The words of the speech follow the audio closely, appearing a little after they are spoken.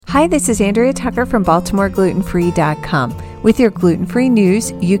Hi, this is Andrea Tucker from BaltimoreGlutenFree.com with your gluten-free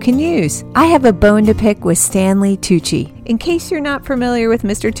news you can use. I have a bone to pick with Stanley Tucci. In case you're not familiar with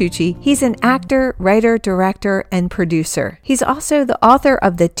Mr. Tucci, he's an actor, writer, director, and producer. He's also the author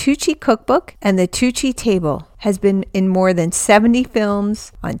of the Tucci Cookbook and the Tucci Table, has been in more than 70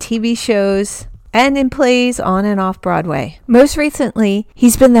 films, on TV shows, and in plays on and off Broadway. Most recently,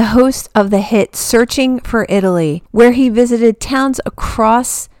 he's been the host of the hit Searching for Italy, where he visited towns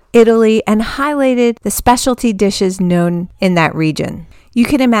across Italy and highlighted the specialty dishes known in that region. You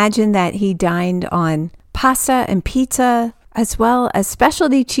can imagine that he dined on pasta and pizza, as well as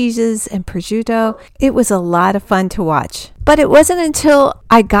specialty cheeses and prosciutto. It was a lot of fun to watch. But it wasn't until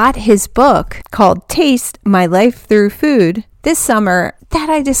I got his book called Taste My Life Through Food this summer that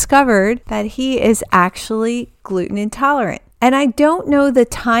I discovered that he is actually gluten intolerant. And I don't know the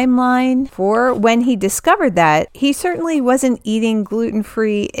timeline for when he discovered that. He certainly wasn't eating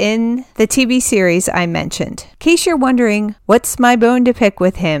gluten-free in the TV series I mentioned. In case you're wondering, what's my bone to pick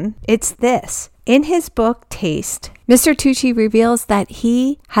with him? It's this. In his book, Taste, Mr. Tucci reveals that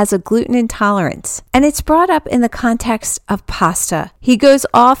he has a gluten intolerance, and it's brought up in the context of pasta. He goes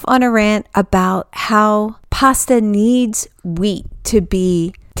off on a rant about how pasta needs wheat to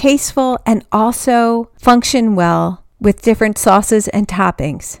be tasteful and also function well with different sauces and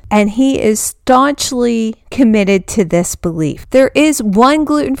toppings. And he is staunchly committed to this belief. There is one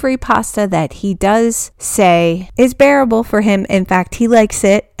gluten-free pasta that he does say is bearable for him. In fact, he likes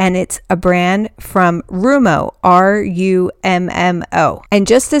it, and it's a brand from Rummo, Rummo. And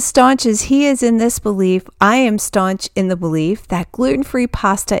just as staunch as he is in this belief, I am staunch in the belief that gluten-free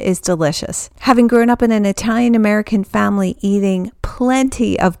pasta is delicious. Having grown up in an Italian-American family eating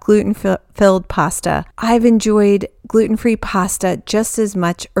plenty of gluten-filled pasta, I've enjoyed gluten-free pasta just as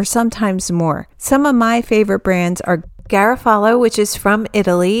much or sometimes more. Some of my favorite brands are Garofalo, which is from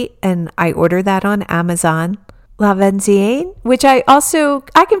Italy, and I order that on Amazon. La Venziane, which I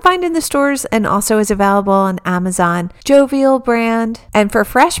can find in the stores and also is available on Amazon. Jovial brand. And for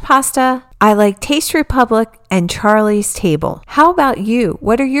fresh pasta, I like Taste Republic and Charlie's Table. How about you?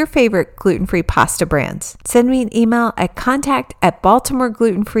 What are your favorite gluten-free pasta brands? Send me an email at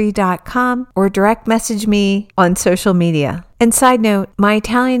contact@BaltimoreGlutenFree.com or direct message me on social media. And side note, my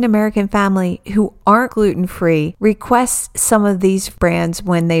Italian-American family who aren't gluten-free request some of these brands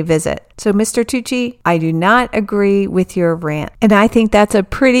when they visit. So Mr. Tucci, I do not agree with your rant. And I think that's a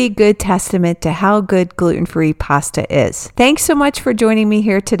pretty good testament to how good gluten-free pasta is. Thanks so much for joining me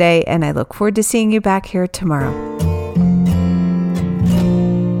here today, and I look forward to seeing you back here tomorrow.